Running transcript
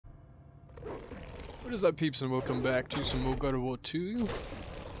What is up, peeps, and welcome back to some more God of War 2.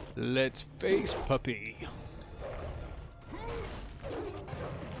 Let's face Puppy.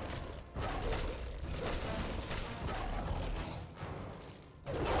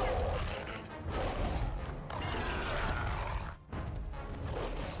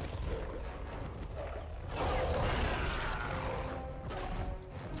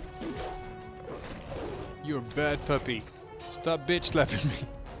 You're a bad puppy. Stop bitch slapping me.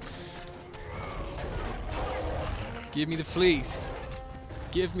 Give me the fleece.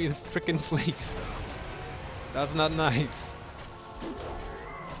 Give me the frickin' fleece. That's not nice.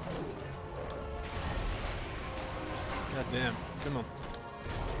 God damn. Come on.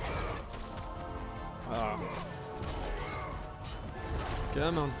 Ah.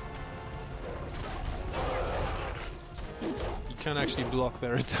 Come on. You can't actually block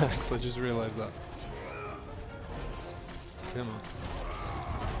their attacks, I just realized that. Come on.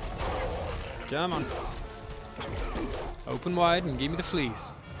 Come on. Open wide and give me the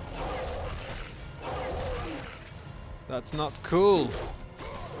fleece. That's not cool.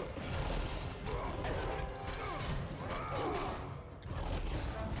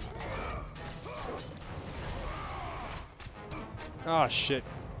 Ah, shit.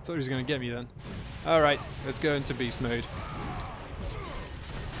 Thought he was gonna get me then. Alright, let's go into beast mode.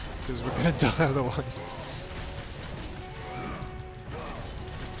 Because we're gonna die otherwise.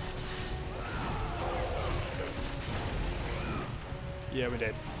 Yeah, we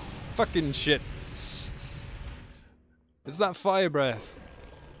did. Fucking shit. It's that fire breath.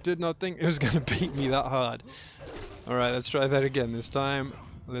 Did not think it was gonna beat me that hard. Alright, let's try that again. This time,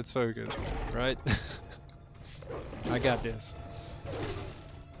 let's focus. Right? I got this.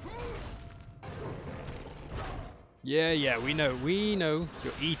 Yeah, we know.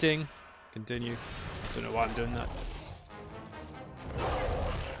 You're eating. Continue. Don't know why I'm doing that.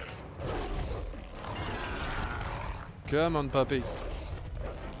 Come on, puppy.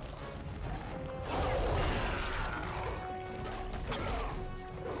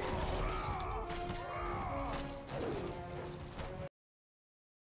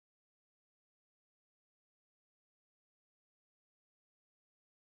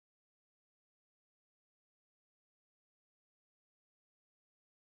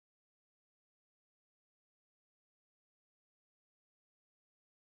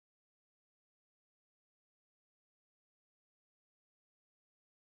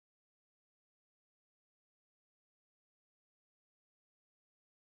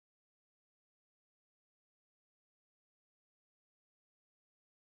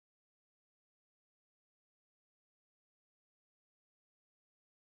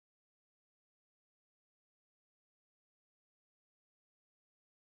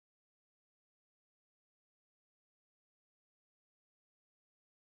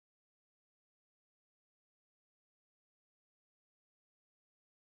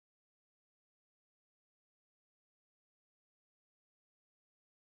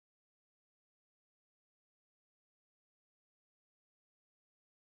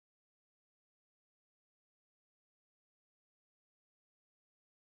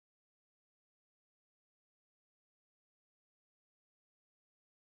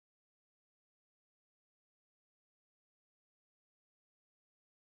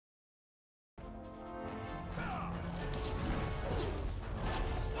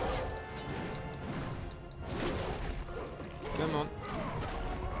 Come on.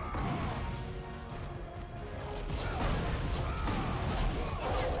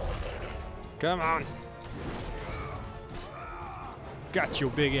 Come on. Got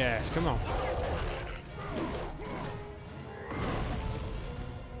your big ass. Come on.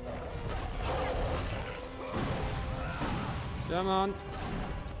 Come on.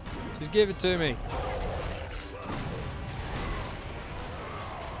 Just give it to me.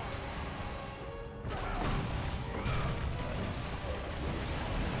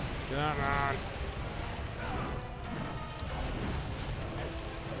 Come on.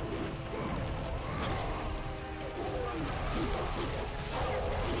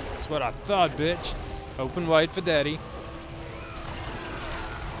 That's what I thought, bitch. Open wide for daddy.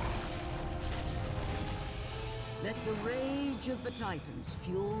 Let the rage of the Titans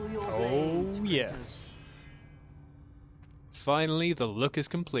fuel your blades, Oh, yeah. Kratos. Finally, the look is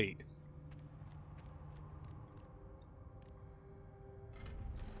complete.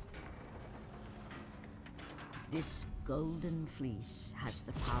 This golden fleece has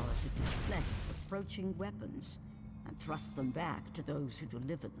the power to deflect approaching weapons and thrust them back to those who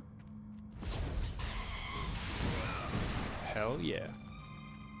deliver them. Hell yeah.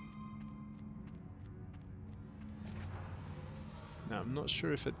 Now, I'm not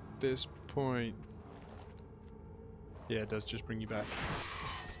sure if at this point Yeah, it does just bring you back.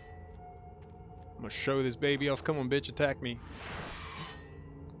 I'm gonna show this baby off. Come on, bitch, attack me.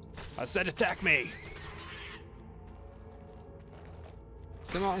 I said attack me!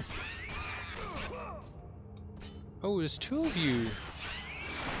 Come on. Oh, there's two of you.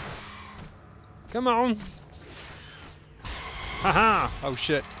 Come on. Haha! Oh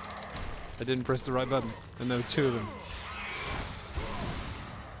shit. I didn't press the right button. And there were two of them.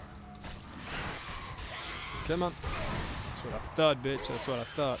 Come on. That's what I thought, bitch. That's what I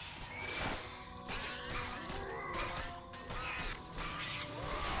thought.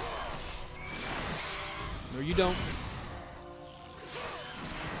 No, you don't.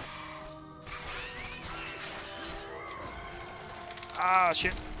 Ah,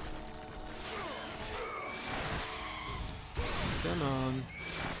 shit. Come on.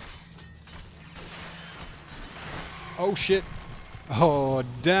 Oh, shit. Oh,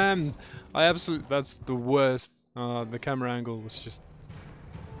 damn. That's the worst. The camera angle was just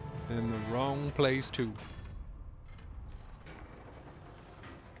in the wrong place, too.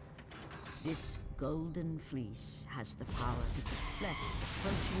 This golden fleece has the power to deflect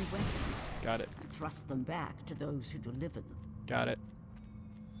approaching weapons. Got it. And thrust them back to those who deliver them. Got it.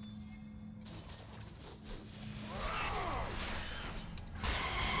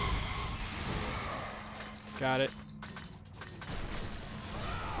 Got it.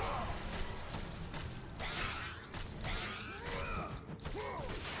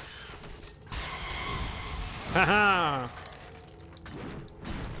 Haha!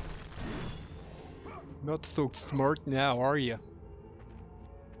 Not so smart now, are you?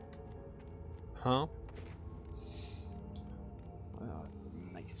 Huh?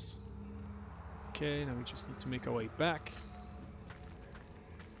 Nice. Okay, now we just need to make our way back.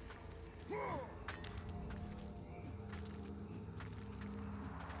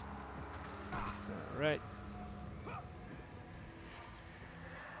 Alright.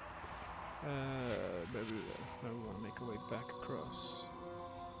 Maybe now we want to make our way back across.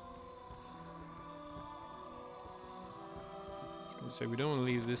 I was going to say, we don't want to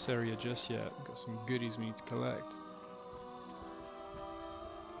leave this area just yet. We've got some goodies we need to collect.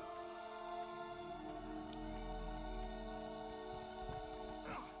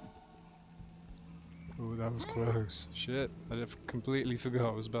 Oh, that was close. Shit, I completely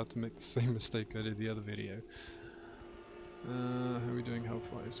forgot I was about to make the same mistake I did the other video. How are we doing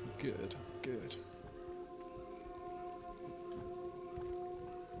health-wise? We're good. Good.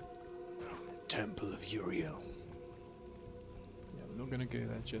 The Temple of Uriel. Yeah, we're not gonna go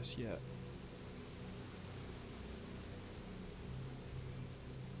there just yet.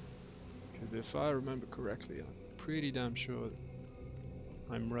 Because if I remember correctly, I'm pretty damn sure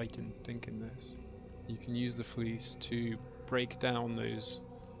I'm right in thinking this. You can use the fleece to break down those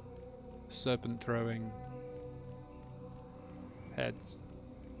serpent-throwing heads.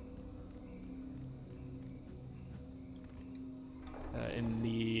 In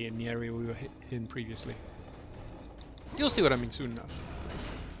the area we were in previously. You'll see what I mean soon enough.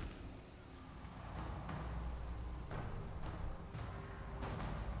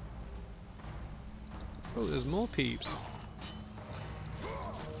 Oh, there's more peeps.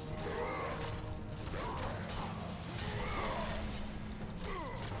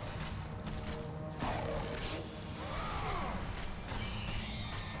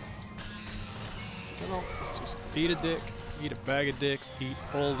 Come on, just eat a dick, eat a bag of dicks, eat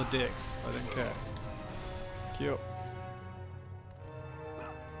all the dicks. I don't care. Cute.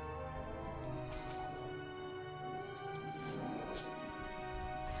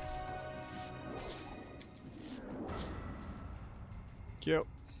 Cute.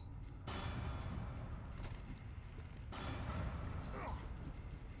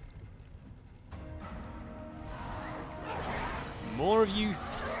 More of you.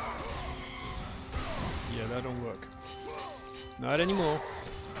 Yeah, that don't work. Not anymore.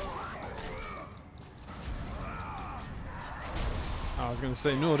 I was gonna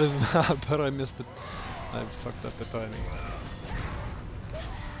say no, it isn't that, but I missed it. I fucked up the timing.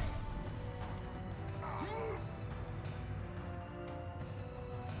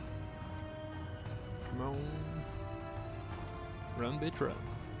 Come on. Run, bitch, run.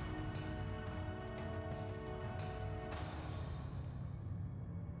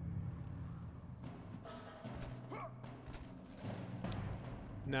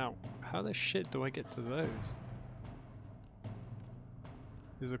 Now, how the shit do I get to those?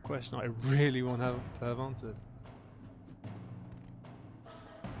 Is a question I really want to have answered.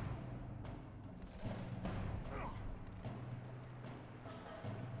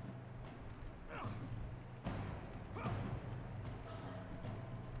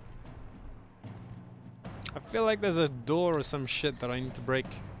 I feel like there's a door or some shit that I need to break.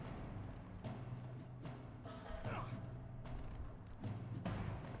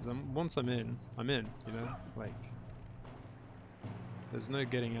 Because once I'm in, you know? Like, there's no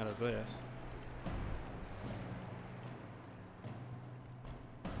getting out of this.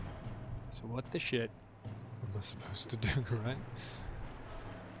 So what the shit am I supposed to do, right?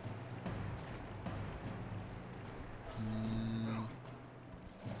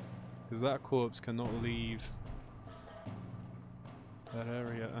 Because that corpse cannot leave that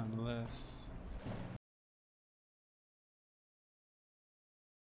area unless...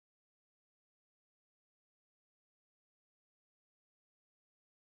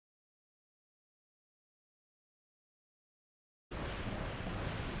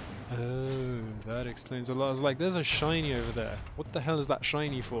 Oh, that explains a lot. I was like, there's a shiny over there. What the hell is that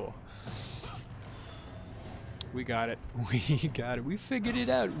shiny for? We got it. We got it. We figured it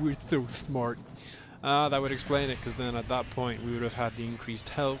out. We're so smart. That would explain it, because then at that point we would have had the increased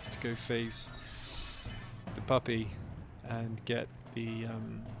health to go face the puppy and get the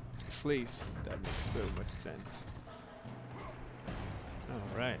fleece. That makes so much sense.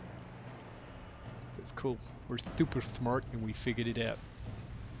 Alright. It's cool. We're super smart and we figured it out.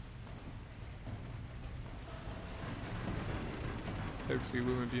 Hopefully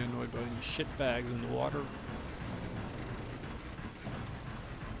we won't be annoyed by any shit bags in the water.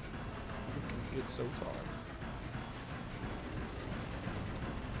 Looking good so far.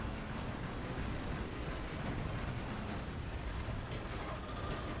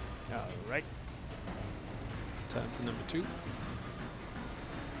 Alright. Time for number 2.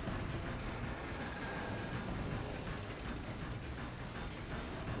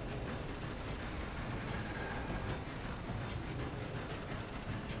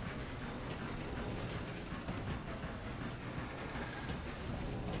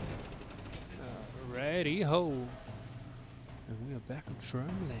 Alrighty ho. And we are back on firm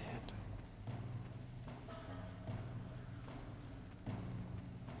land.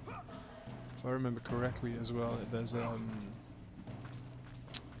 If I remember correctly as well, there's an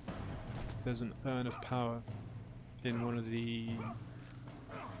urn of power in one of the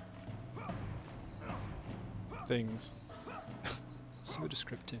things. So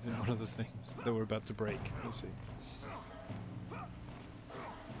descriptive in one of the things that we're about to break. We'll see.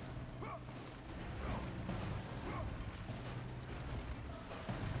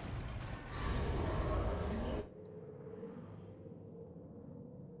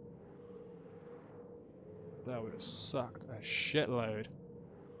 That would have sucked a shitload.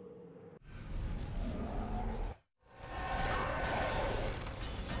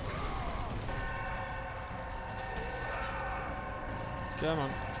 Come on.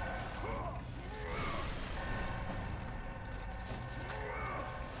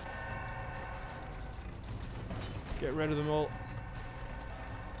 Get rid of them all.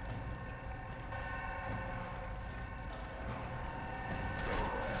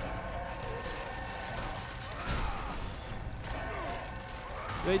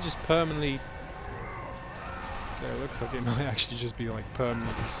 They just permanently... Okay, it looks like it might actually just be like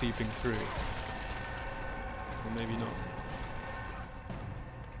permanently seeping through. Or maybe not.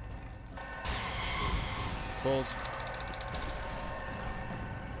 Balls.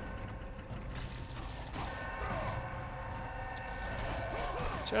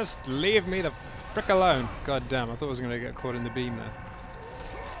 Just leave me the frick alone. God damn, I thought I was going to get caught in the beam there.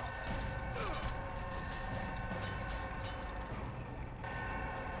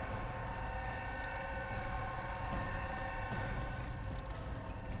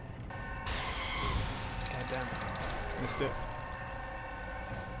 God damn it. Missed it.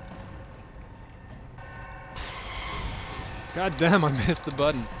 God damn, I missed the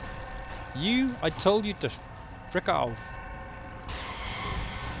button. I told you to frick off.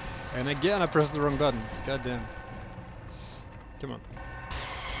 And again, I pressed the wrong button. God damn. Come on.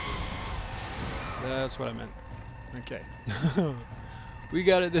 That's what I meant. Okay. We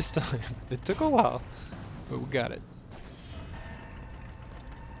got it this time. It took a while, but we got it.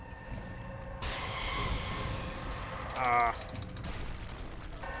 Ah.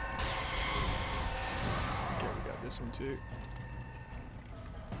 Okay, we got this one too.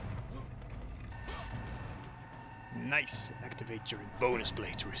 Nice! Activate your bonus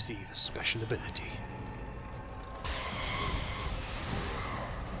blade to receive a special ability.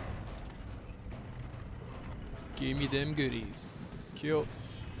 Give me them goodies. Kill.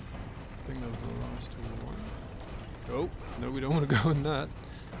 I think that was the last one. Oh, no, we don't want to go in that.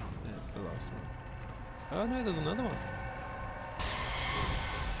 That's the last one. Oh no, there's another one.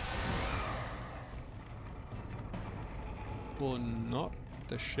 Or not.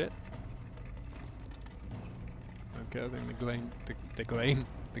 The shit. Okay, I think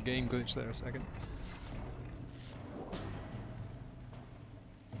the game glitched there a second.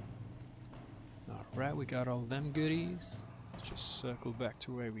 Alright, we got all them goodies. Let's just circle back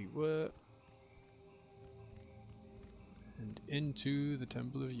to where we were. And into the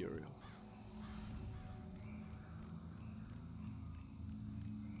Temple of Uriel.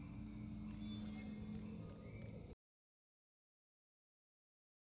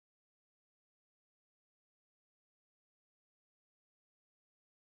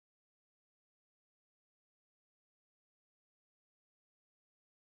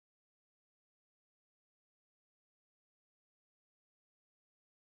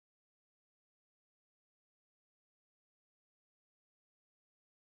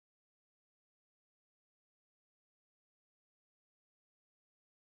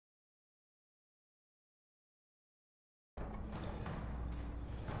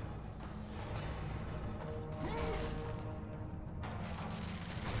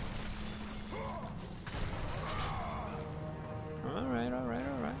 Alright.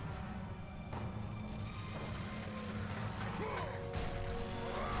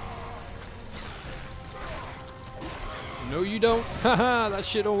 No, you don't. Haha, that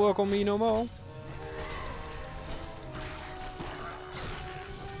shit don't work on me no more.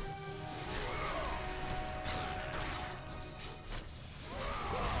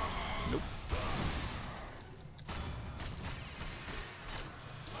 Nope.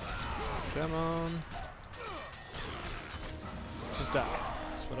 Come on. Just die.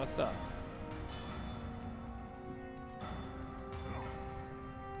 That's what I thought.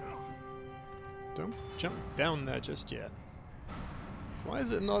 Don't jump down there just yet. Why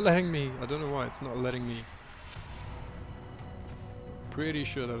is it not letting me? I don't know why it's not letting me. Pretty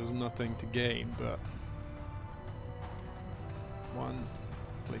sure there was nothing to gain, but one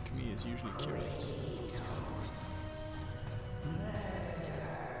like me is usually curious.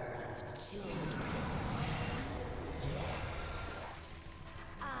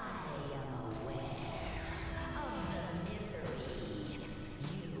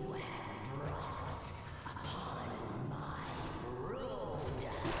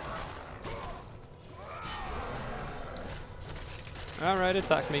 Alright,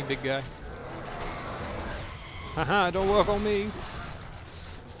 attack me, big guy. Haha, don't work on me!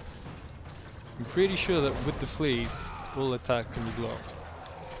 I'm pretty sure that with the fleas, all attack can be blocked.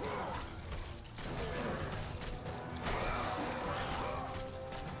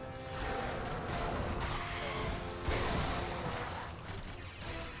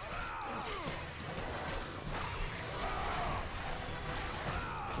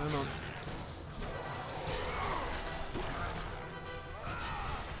 Come on.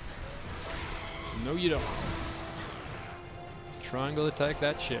 No, you don't. Triangle attack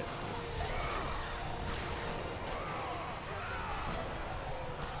that shit.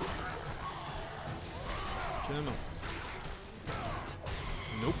 Come on.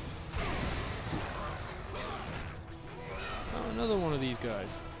 Nope. Oh, another one of these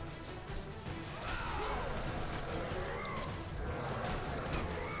guys.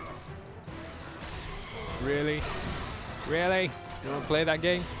 Really? Really? You wanna play that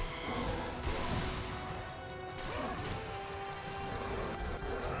game?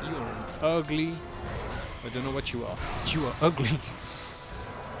 You are an ugly... I don't know what you are. But you are ugly.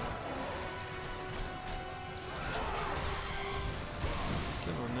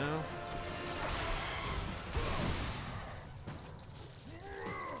 Come on now.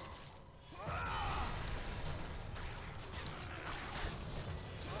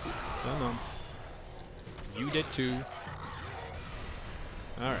 Come on. You did too.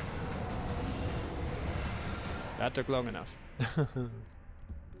 Alright. That took long enough.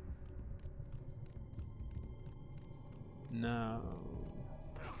 Now,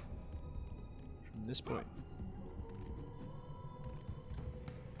 from this point.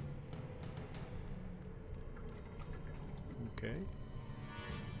 Okay.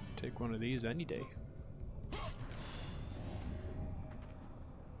 Take one of these any day.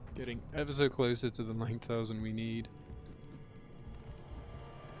 Getting ever so closer to the 9,000 we need.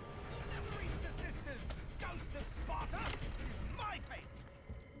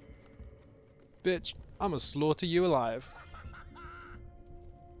 Bitch, I'ma slaughter you alive.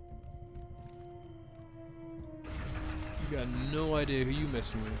 You got no idea who you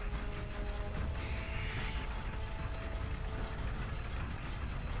messing with.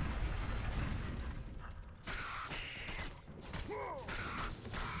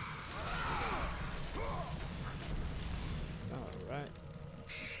 Alright.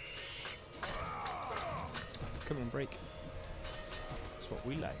 Come on, break. That's what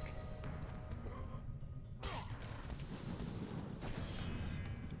we like.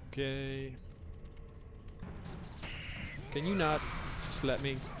 Okay. Can you not just let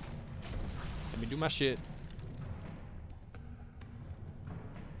me do my shit?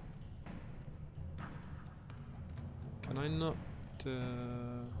 Can I not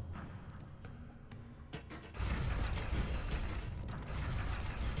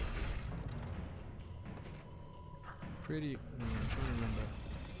pretty I'm trying to remember.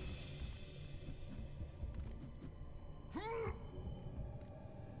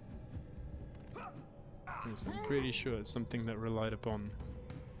 Yes, I'm pretty sure it's something that relied upon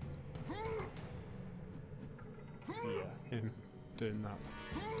him doing that.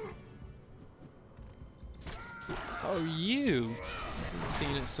 Oh, you! I haven't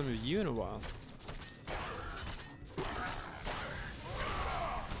seen some of you in a while.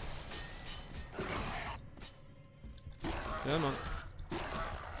 Come on.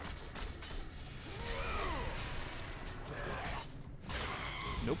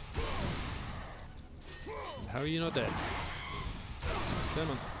 Nope. How are you not dead? Come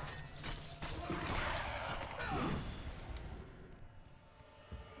on.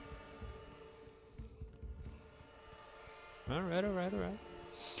 Alright.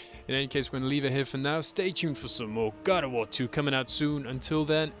 In any case, we're going to leave it here for now. Stay tuned for some more God of War 2 coming out soon. Until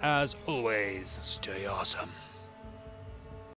then, as always, stay awesome.